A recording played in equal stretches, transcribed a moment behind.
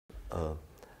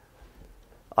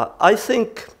I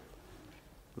think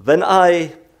when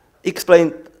I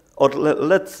explained, or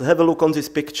let's have a look on this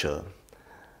picture.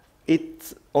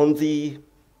 On the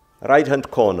right-hand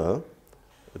corner,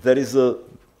 there is a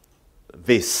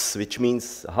vis, which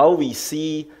means how we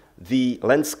see the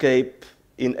landscape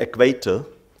in equator,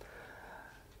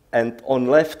 and on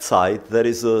left side there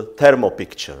is a thermo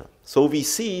picture. So we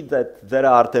see that there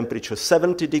are temperatures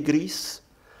 70 degrees,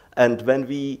 and when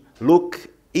we look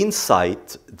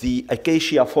inside the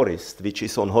acacia forest, which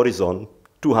is on horizon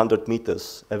 200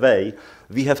 meters away,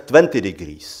 we have 20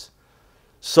 degrees.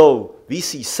 So we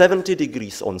see 70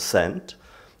 degrees on sand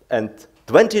and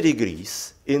 20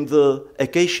 degrees in the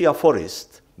acacia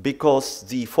forest, because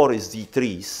the forest, the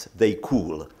trees, they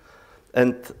cool.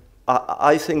 And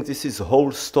I think this is a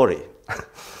whole story,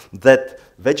 that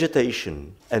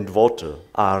vegetation and water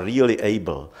are really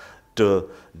able to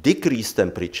decrease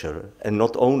temperature, and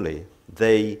not only,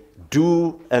 they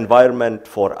do environment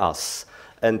for us.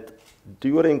 And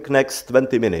during next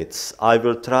 20 minutes, I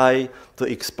will try to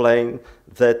explain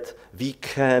that we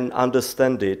can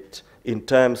understand it in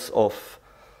terms of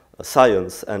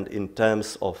science and in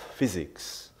terms of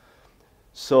physics.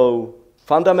 So,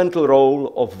 fundamental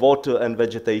role of water and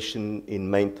vegetation in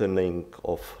maintaining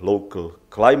of local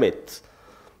climate.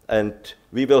 And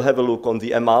we will have a look on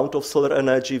the amount of solar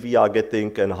energy we are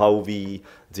getting and how we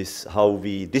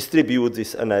distribute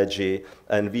this energy,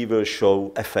 and we will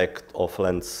show effect of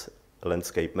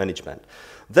landscape management.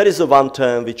 There is one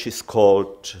term which is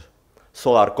called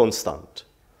solar constant.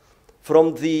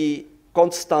 From the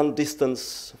constant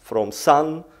distance from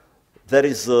sun, there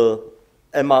is an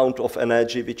amount of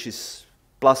energy which is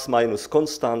plus minus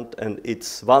constant, and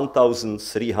it's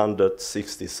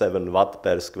 1,367 watt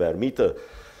per square meter.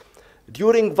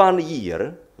 During 1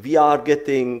 year, we are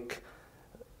getting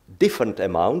different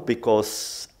amount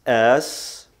because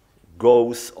Earth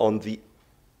goes on the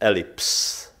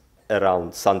ellipse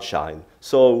around sunshine.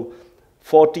 So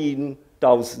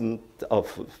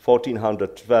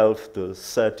 1412 to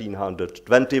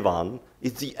 1321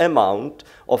 is the amount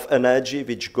of energy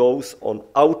which goes on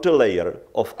outer layer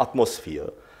of atmosphere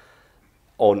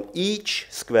on each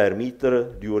square meter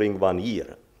during 1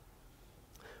 year.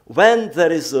 When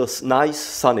there is a nice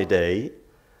sunny day,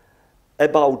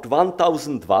 about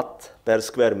 1,000 watt per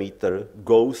square meter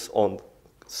goes on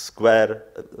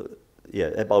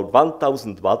about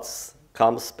 1,000 watts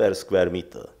comes per square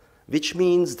meter, which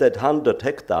means that 100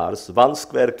 hectares, 1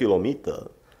 square kilometer,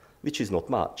 which is not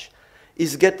much,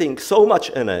 is getting so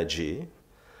much energy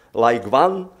like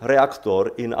one reactor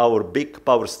in our big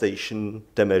power station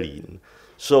Temelín.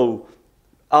 So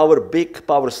our big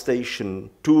power station,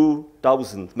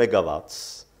 2,000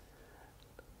 megawatts,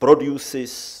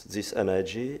 produces this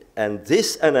energy, and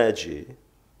this energy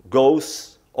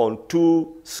goes on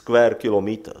 2 square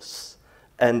kilometers.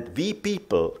 And we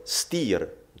people steer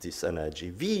this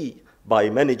energy. We, by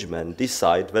management,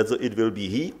 decide whether it will be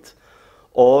heat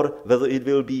or whether it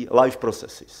will be life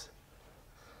processes,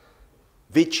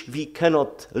 which we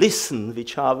cannot listen,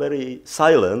 which are very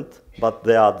silent, but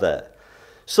they are there.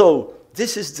 So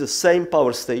this is the same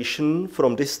power station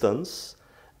from distance,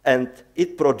 and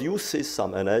it produces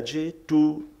some energy,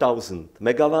 2,000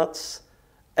 megawatts,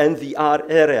 and the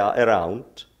area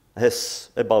around has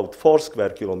about 4 square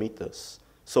kilometers.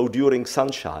 So during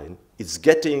sunshine, it's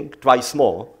getting twice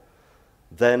more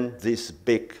than this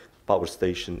big power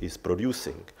station is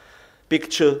producing.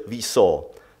 Picture we saw.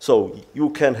 So you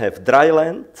can have dry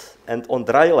land, and on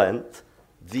dry land,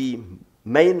 the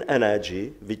main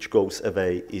energy which goes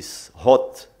away is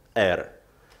hot air.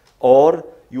 Or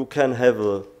you can have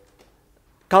a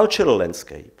cultural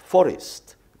landscape,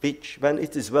 forest, which, when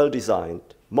it is well designed,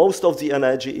 most of the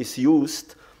energy is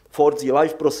used for the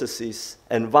life processes,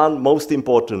 and one most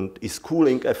important is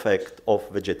cooling effect of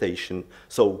vegetation,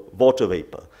 so water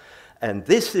vapor. And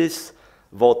this is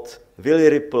what Willy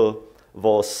Ripple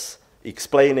was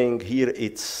explaining. Here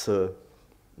it's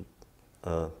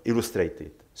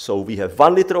illustrated. So we have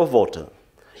 1 liter of water.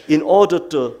 In order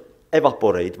to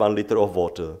evaporate 1 liter of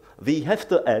water, we have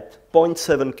to add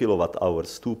 0.7 kilowatt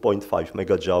hours, 2.5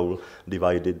 megajoule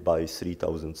divided by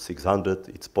 3,600,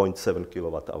 it's 0.7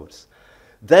 kilowatt hours.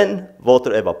 Then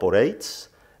water evaporates,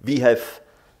 we have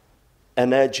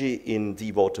energy in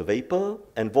the water vapor,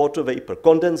 and water vapor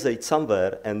condensates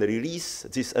somewhere and release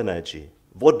this energy.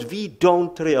 What we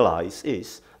don't realize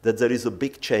is that there is a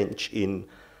big change in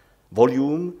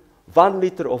volume. 1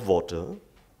 liter of water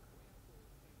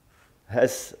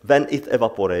has, when it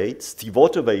evaporates, the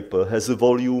water vapor has a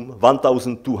volume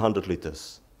 1,200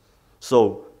 liters.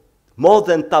 So more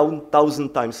than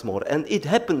 1,000 times more, and it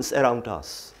happens around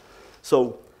us.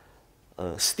 So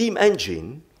steam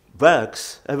engine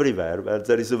works everywhere where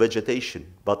there is a vegetation,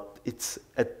 but it's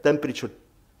at temperature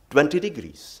 20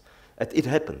 degrees, and it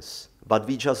happens. But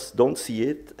we just don't see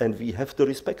it, and we have to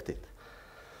respect it.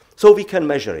 So we can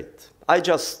measure it. I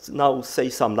just now say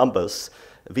some numbers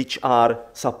which are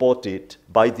supported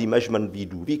by the measurement we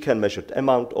do. We can measure the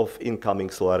amount of incoming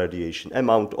solar radiation,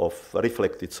 amount of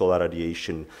reflected solar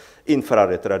radiation,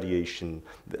 infrared radiation,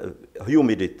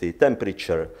 humidity,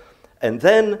 temperature. And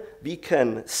then we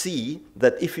can see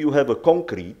that if you have a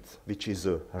concrete, which is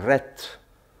a red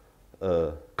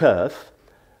curve,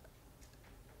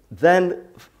 then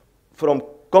from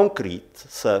concrete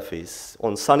surface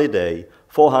on sunny day,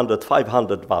 400,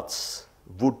 500 watts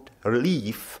would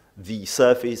leave the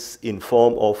surface in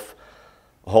form of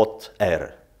hot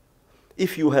air.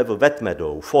 If you have a wet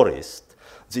meadow forest,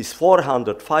 these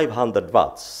 400, 500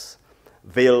 watts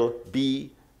will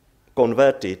be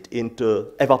converted into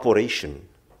evaporation,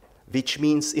 which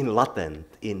means in latent,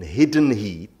 in hidden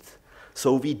heat.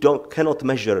 So we cannot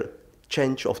measure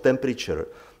change of temperature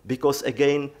because,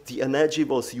 again, the energy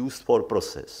was used for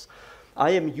process.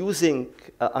 I'm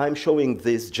showing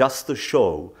this just to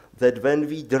show that when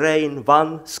we drain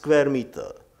 1 square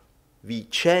meter, we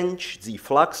change the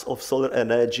flux of solar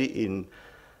energy in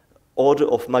order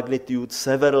of magnitude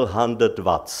several hundred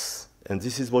watts. And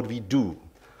this is what we do.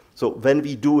 So when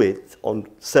we do it on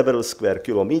several square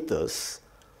kilometers,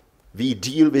 we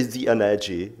deal with the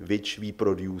energy which we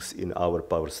produce in our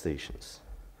power stations.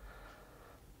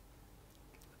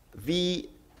 We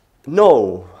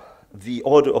know the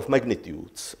order of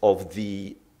magnitudes of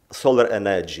the solar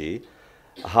energy,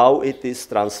 how it is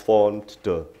transformed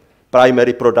to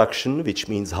primary production, which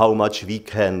means how much we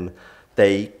can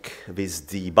take with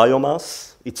the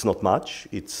biomass. It's not much,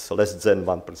 it's less than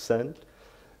 1%.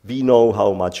 We know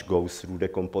how much goes through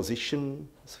decomposition,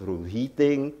 through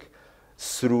heating,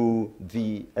 through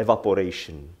the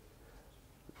evaporation.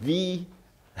 We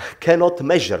cannot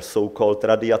measure so-called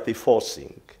radiative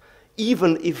forcing.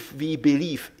 Even if we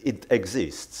believe it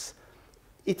exists,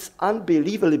 it's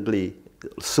unbelievably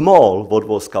small what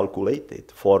was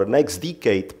calculated. For next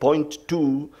decade,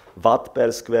 0.2 watt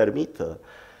per square meter.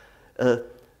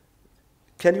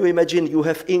 Can you imagine you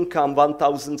have income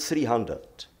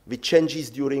 1,300, which changes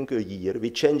during a year,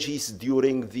 which changes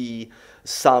during the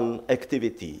sun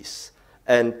activities.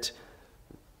 And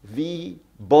we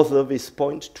bother with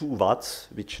 0.2 watts,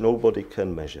 which nobody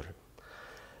can measure.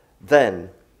 Then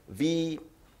we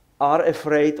are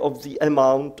afraid of the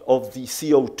amount of the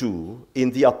CO2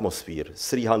 in the atmosphere,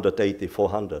 380,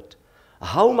 400.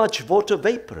 How much water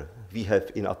vapor we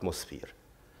have in atmosphere?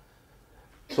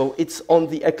 So it's on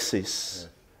the axis.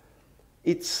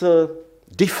 It's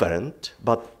different,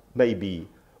 but maybe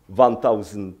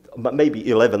 1,000, maybe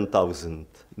 11,000,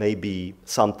 maybe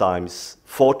sometimes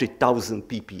 40,000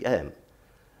 ppm.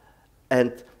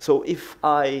 And so if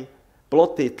I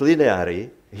plot it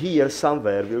linearly, here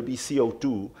somewhere will be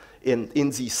CO2 in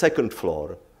the second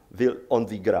floor on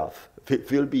the graph. It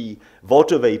will be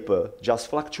water vapor just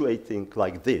fluctuating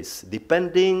like this,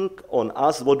 depending on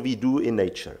us what we do in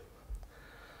nature.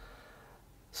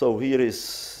 So here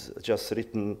is just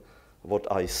written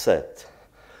what I said.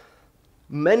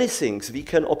 Many things we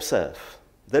can observe.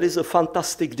 There is a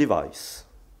fantastic device,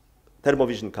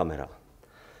 thermovision camera.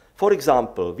 For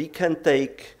example, we can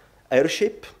take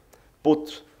airship,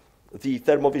 put the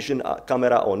thermovision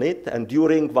camera on it, and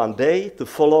during one day to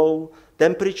follow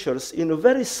temperatures in a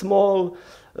very small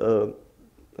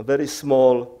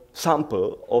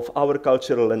sample of our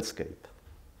cultural landscape.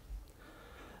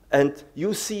 And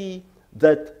you see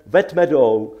that wet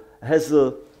meadow has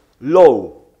a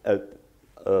low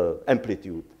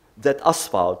amplitude, that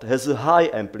asphalt has a high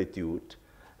amplitude,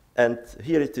 and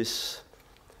here it is,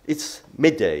 it's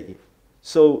midday.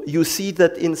 So you see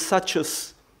that in such a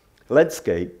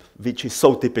landscape, which is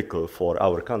so typical for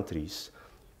our countries,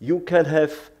 you can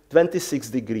have 26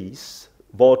 degrees,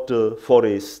 water,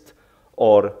 forest,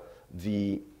 or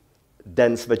the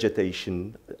dense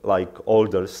vegetation like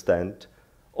alders stand,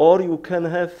 or you can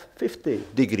have 50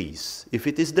 degrees if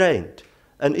it is drained,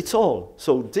 and it's all.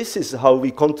 So this is how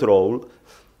we control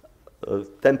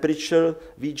temperature.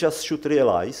 We just should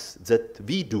realize that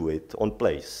we do it on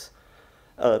place.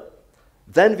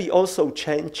 Then we also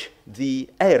change the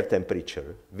air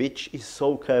temperature, which is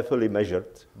so carefully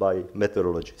measured by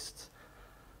meteorologists.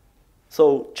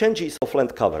 So changes of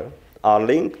land cover are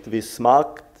linked with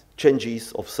marked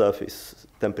changes of surface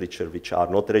temperature, which are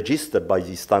not registered by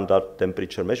the standard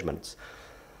temperature measurements.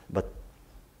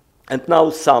 And now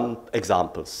some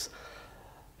examples.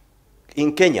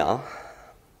 In Kenya,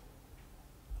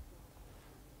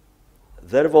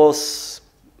 there was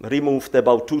removed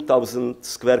about 2,000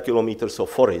 square kilometers of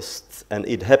forests, and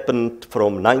it happened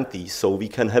from 90s, so we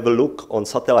can have a look on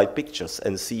satellite pictures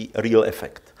and see a real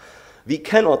effect. We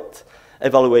cannot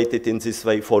evaluate it in this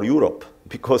way for Europe,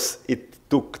 because it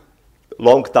took a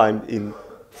long time in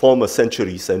former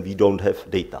centuries, and we don't have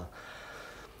data.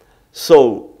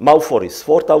 So, Mau Forest,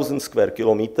 4,000 square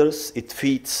kilometers, it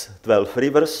feeds 12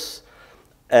 rivers,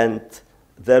 and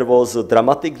there was a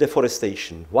dramatic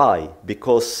deforestation. Why?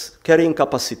 Because carrying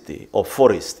capacity of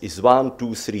forest is 1,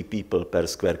 2, 3 people per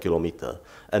square kilometer.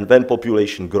 And when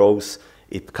population grows,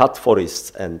 it cut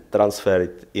forests and transfer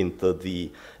it into the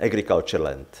agriculture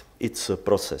land. It's a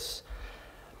process.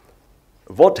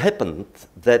 What happened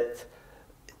that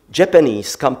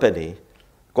Japanese company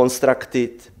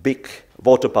constructed big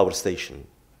water power station,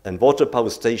 and water power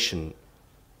station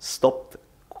stopped,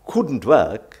 couldn't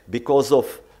work because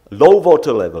of low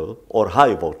water level or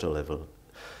high water level.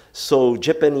 So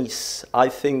Japanese, I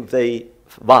think they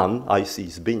won, I see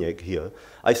Zbigniew here,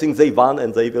 I think they won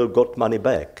and they will got money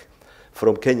back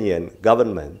from Kenyan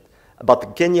government.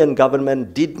 But Kenyan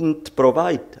government didn't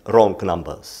provide wrong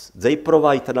numbers. They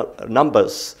provide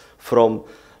numbers from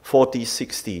 40s,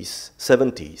 60s,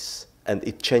 70s, and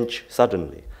it changed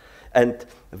suddenly. And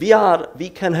we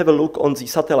can have a look on the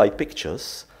satellite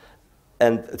pictures,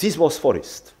 and this was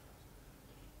forest.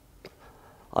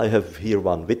 I have here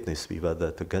one witness, we were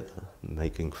there together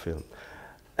making film.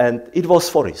 And it was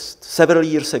forest, several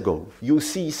years ago. You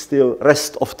see still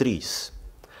rest of trees.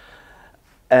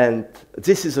 And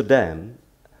this is a dam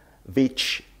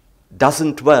which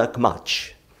doesn't work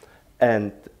much.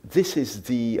 And this is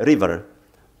the river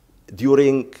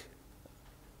during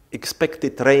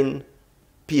expected rain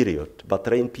period, but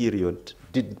rain period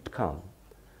didn't come.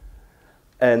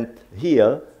 And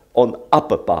here on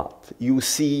upper part, you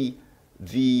see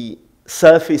the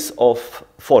surface of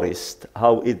forest,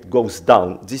 how it goes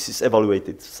down. This is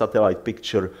evaluated satellite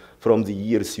picture from the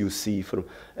years you see from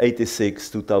 86,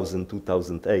 2000,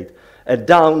 2008. And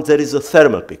down there is a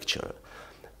thermal picture.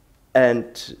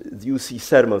 And you see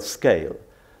thermal scale.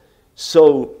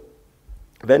 So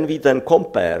when we then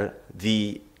compare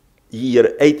the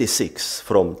year 86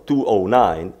 from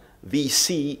 2009, we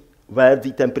see where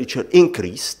the temperature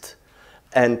increased,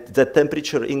 and the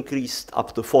temperature increased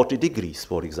up to 40 degrees,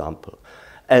 for example.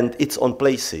 And it's on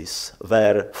places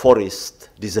where forest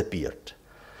disappeared.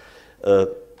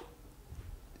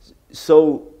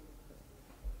 So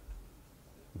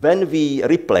when we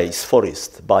replace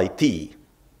forest by tea,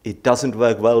 it doesn't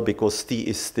work well because tea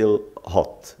is still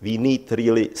hot. We need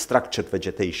really structured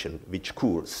vegetation, which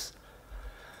cools.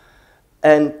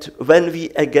 And when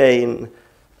we again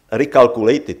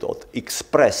recalculated or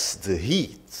express the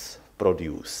heat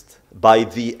produced by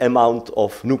the amount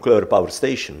of nuclear power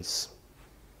stations,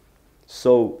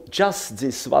 so just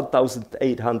this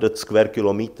 1,800 square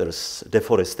kilometers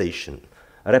deforestation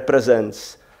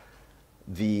represents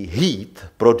the heat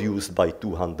produced by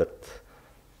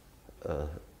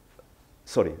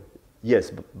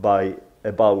by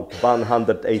about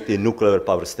 180 nuclear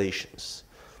power stations.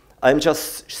 I'm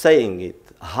just saying it,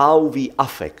 how we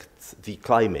affect the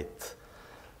climate.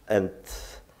 And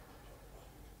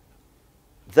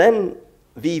then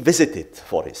we visited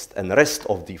forest and rest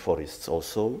of the forests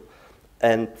also.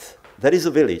 And there is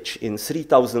a village in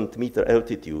 3,000 meter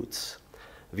altitudes.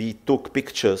 We took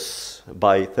pictures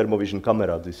by thermovision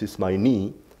camera. This is my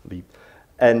knee.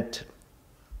 And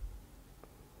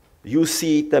you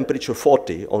see temperature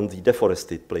 40 on the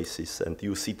deforested places, and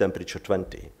you see temperature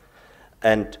 20.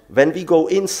 And when we go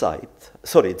inside,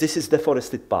 sorry, this is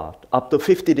deforested part, up to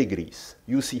 50 degrees,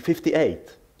 you see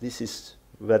 58. This is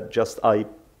where just I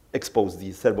exposed the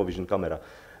thermovision camera.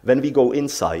 When we go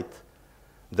inside,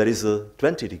 there is a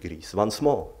 20 degrees, once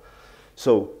more.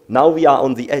 So now we are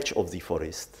on the edge of the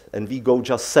forest, and we go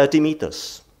just 30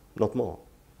 meters, not more,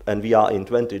 and we are in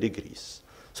 20 degrees.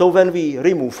 So when we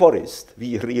remove forest,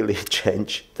 we really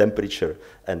change temperature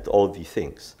and all these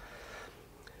things.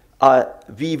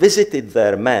 We visited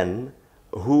there man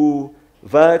who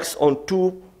works on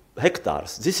 2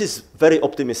 hectares. This is very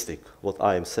optimistic, what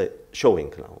I am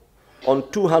showing now. On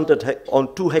 2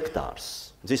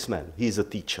 hectares, this man, he is a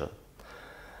teacher.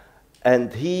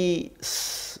 And he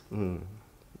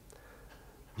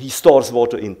stores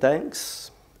water in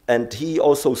tanks, and he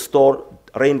also stores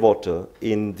rainwater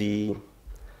in the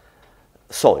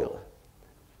soil.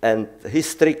 And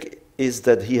his trick is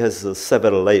that he has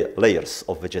several layers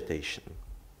of vegetation.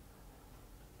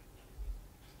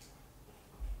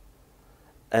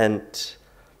 And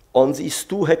on these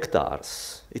 2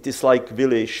 hectares, it is like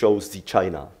Willy shows the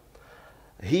China.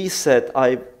 He said,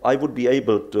 I would be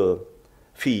able to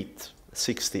feed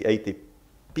 60, 80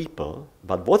 people,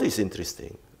 but what is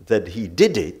interesting, that he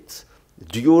did it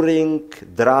during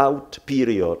drought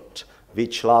period,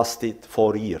 which lasted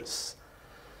 4 years.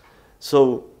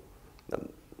 So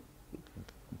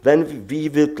then we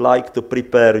would like to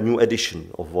prepare a new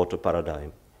edition of Water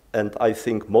Paradigm. And I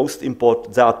think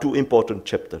there are two important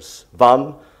chapters.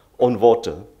 One on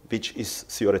water, which is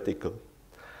theoretical,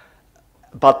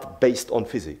 but based on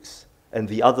physics. And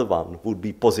the other one would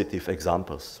be positive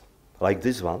examples, like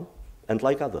this one and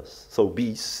like others. So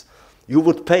bees, you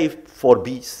would pay for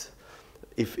bees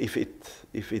if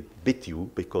it bit you,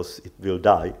 because it will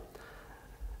die.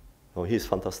 Oh, he's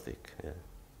fantastic. Yeah.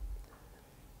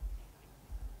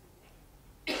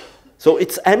 So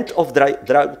it's end of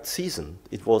drought season.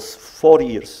 It was 4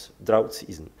 years drought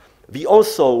season. We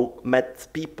also met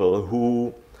people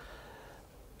who,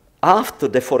 after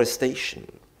deforestation,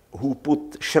 who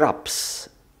put shrubs,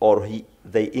 or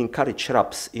they encourage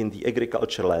shrubs in the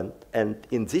agricultural land, and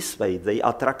in this way they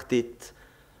attracted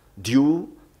dew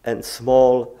and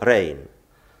small rain.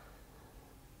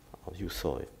 Oh, you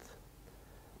saw it.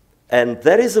 And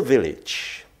there is a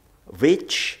village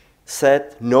which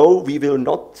said, no, we will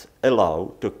not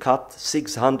allow to cut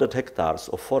 600 hectares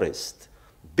of forest,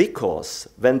 because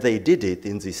when they did it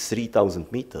in these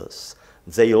 3,000 meters,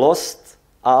 they lost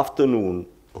afternoon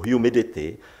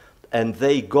humidity, and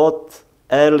they got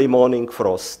early morning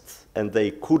frost, and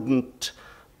they couldn't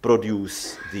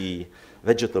produce the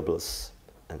vegetables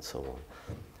and so on.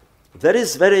 There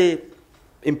is very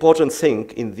important thing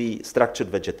in the structured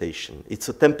vegetation. It's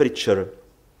a temperature,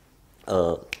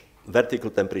 vertical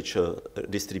temperature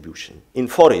distribution. In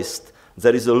forest,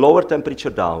 there is a lower temperature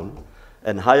down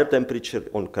and higher temperature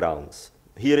on crowns.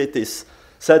 Here it is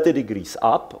 30 degrees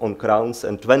up on crowns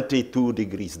and 22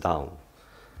 degrees down.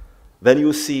 When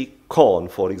you see corn,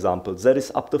 for example, there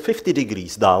is up to 50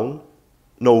 degrees down,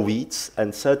 no weeds,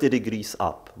 and 30 degrees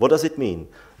up. What does it mean?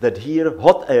 That here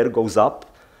hot air goes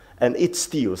up and it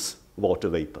steals water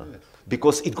vapor, yes,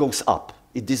 because it goes up,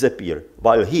 it disappears.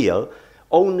 While here,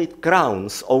 only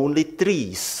crowns, only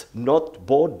trees, not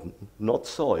board, not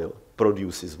soil,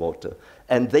 produces water.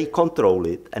 And they control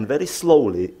it and very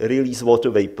slowly release water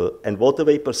vapor, and water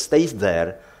vapor stays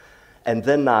there, and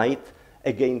then night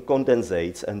again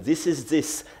condensates, and this is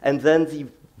this, and then the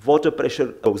water pressure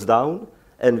goes down,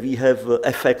 and we have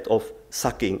effect of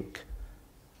sucking.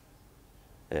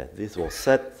 Yeah, this was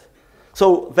said.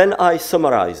 So when I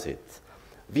summarize it,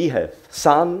 we have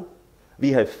sun,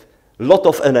 we have lot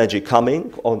of energy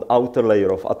coming on outer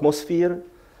layer of atmosphere,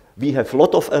 we have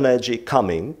lot of energy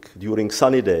coming during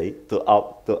sunny day to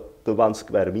 1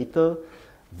 square meter.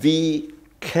 We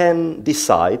can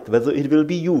decide whether it will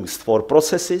be used for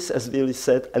processes, as Willy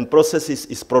said, and processes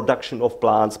is production of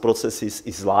plants, processes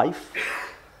is life.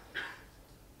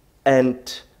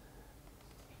 And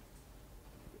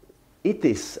it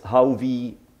is how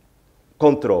we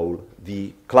control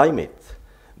the climate,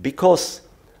 because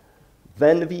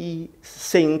when we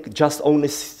think just only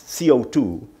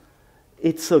CO2,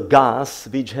 it's a gas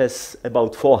which has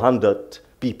about 400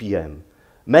 ppm.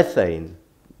 Methane,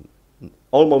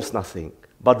 almost nothing.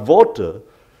 But water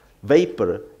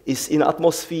vapor is in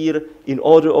atmosphere in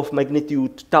order of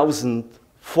magnitude 1,000,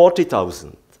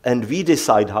 40,000. And we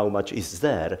decide how much is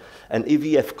there. And if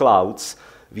we have clouds,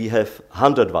 we have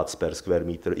 100 watts per square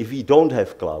meter. If we don't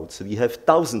have clouds, we have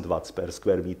 1,000 watts per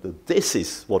square meter. This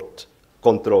is what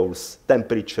controls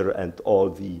temperature and all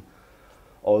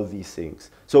these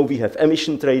things. So we have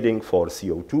emission trading for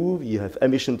CO2, we have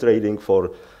emission trading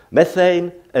for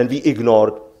methane, and we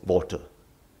ignore water,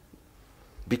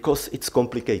 because it's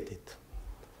complicated.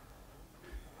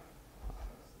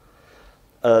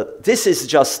 This is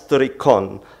just to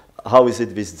recon how is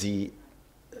it with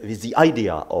the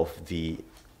idea of the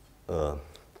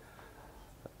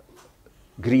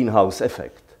greenhouse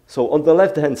effect. So on the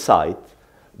left-hand side,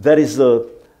 there is a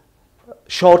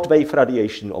short-wave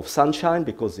radiation of sunshine,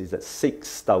 because it's at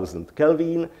 6,000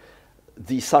 Kelvin.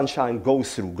 The sunshine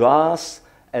goes through glass,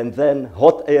 and then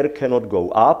hot air cannot go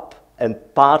up, and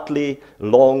partly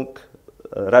long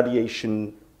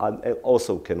radiation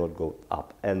also cannot go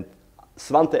up. And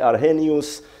Svante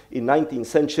Arrhenius in 19th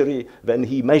century, when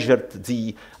he measured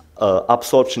the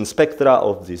absorption spectra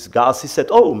of this gas, he said,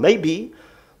 oh, maybe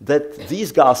that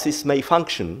these gases may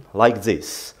function like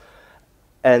this.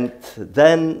 And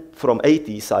then from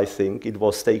 80s, I think, it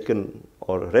was taken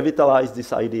or revitalized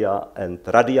this idea, and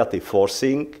radiative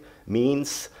forcing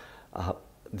means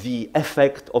the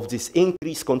effect of this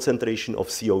increased concentration of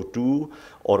CO2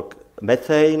 or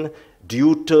methane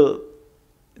due to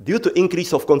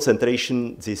increase of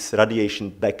concentration, this radiation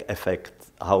back effect,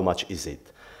 how much is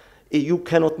it? You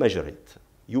cannot measure it.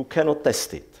 You cannot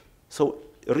test it. So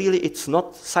really it's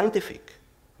not scientific,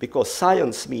 because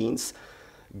science means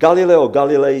Galileo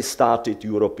Galilei started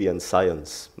European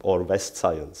science or West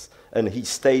science, and he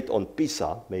stayed on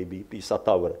Pisa, maybe Pisa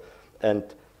Tower, and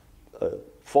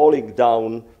falling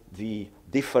down the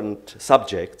different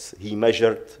subjects, he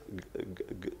measured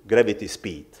gravity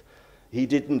speed. He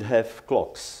didn't have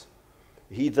clocks.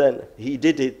 He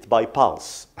did it by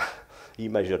pulse. He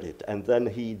measured it, and then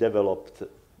he developed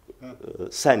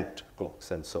cent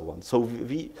clocks and so on. So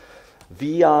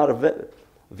we are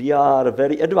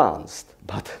very advanced,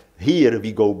 but here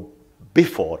we go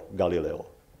before Galileo.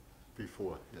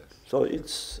 Before, yes.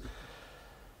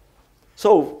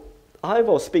 So I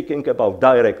was speaking about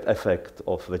direct effect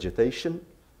of vegetation,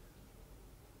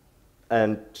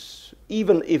 and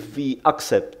even if we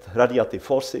accept radiative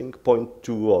forcing,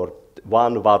 0.2 or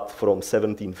 1 watt from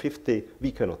 1750,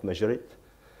 we cannot measure it.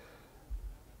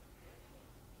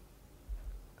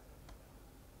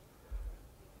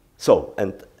 So,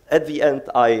 and at the end,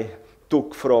 I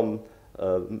took from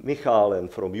Michal and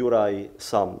from Juraj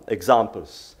some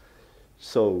examples.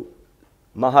 So,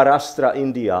 Maharashtra,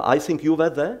 India, I think you were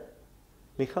there,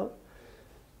 Michal?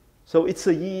 So it's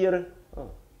a year, oh,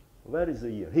 where is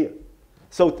the year? Here.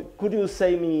 So could you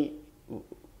say me,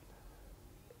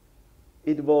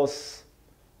 it was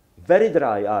very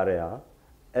dry area,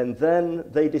 and then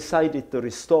they decided to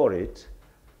restore it,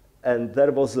 and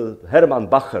there was a Hermann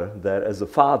Bacher there as a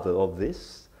father of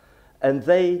this, and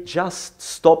they just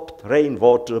stopped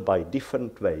rainwater by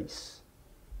different ways.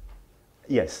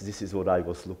 Yes, this is what I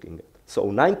was looking at. So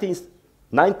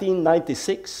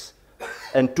 1996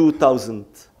 and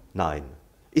 2009.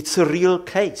 It's a real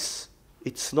case.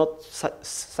 It's not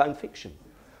science fiction.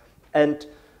 And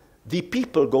the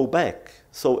people go back.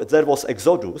 So there was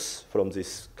exodus from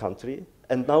this country,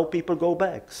 and now people go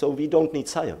back. So we don't need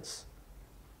science.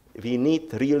 We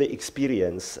need really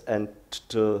experience and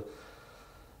to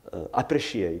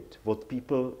appreciate what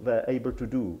people were able to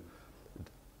do.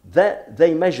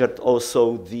 They measured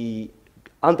also the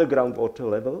underground water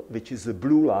level, which is the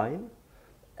blue line,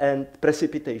 and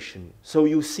precipitation. So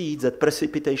you see that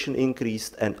precipitation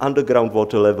increased and underground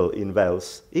water level in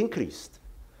Wales increased.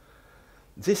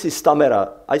 This is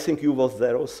Tamera. I think you was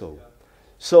there also. Yeah.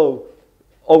 So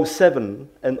 07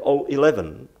 and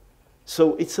 011.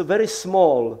 So it's a very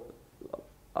small,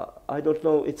 I don't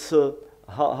know, it's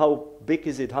how big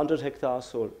is it, 100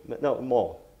 hectares or, no,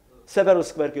 more, several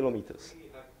square kilometers. 3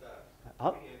 hectares.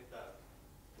 Huh? 3 hectares.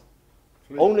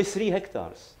 Only 3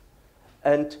 hectares.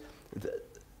 And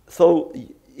so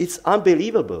it's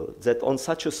unbelievable that on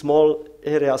such a small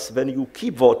areas, when you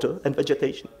keep water and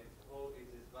vegetation. But it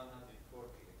is 140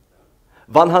 hectares.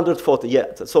 140,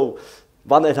 yeah, so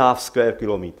 1.5 square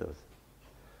kilometers.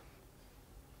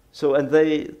 So, and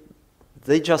they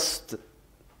just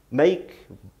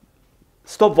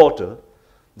stop water.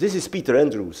 This is Peter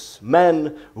Andrews,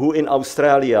 man who in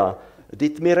Australia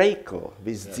did miracle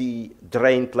with the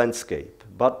drained landscape,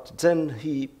 but then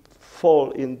he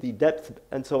fall in the depth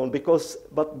and so on because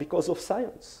of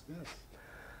science. Yes.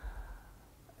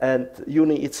 And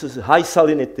it's a high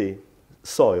salinity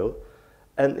soil,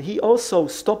 and he also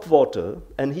stopped water,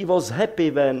 and he was happy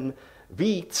when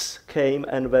weeds came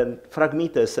and when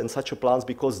phragmites and such plants,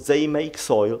 because they make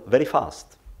soil very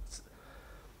fast.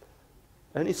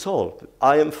 And it's all.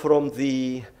 I am from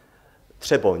the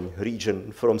Třeboň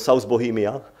region, from South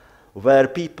Bohemia, where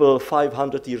people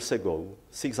 500 years ago,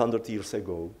 600 years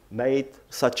ago, made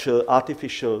such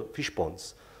artificial fish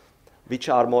ponds, which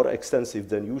are more extensive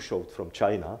than you showed from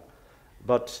China,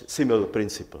 but similar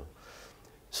principle.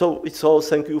 So it's all.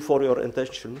 Thank you for your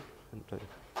attention.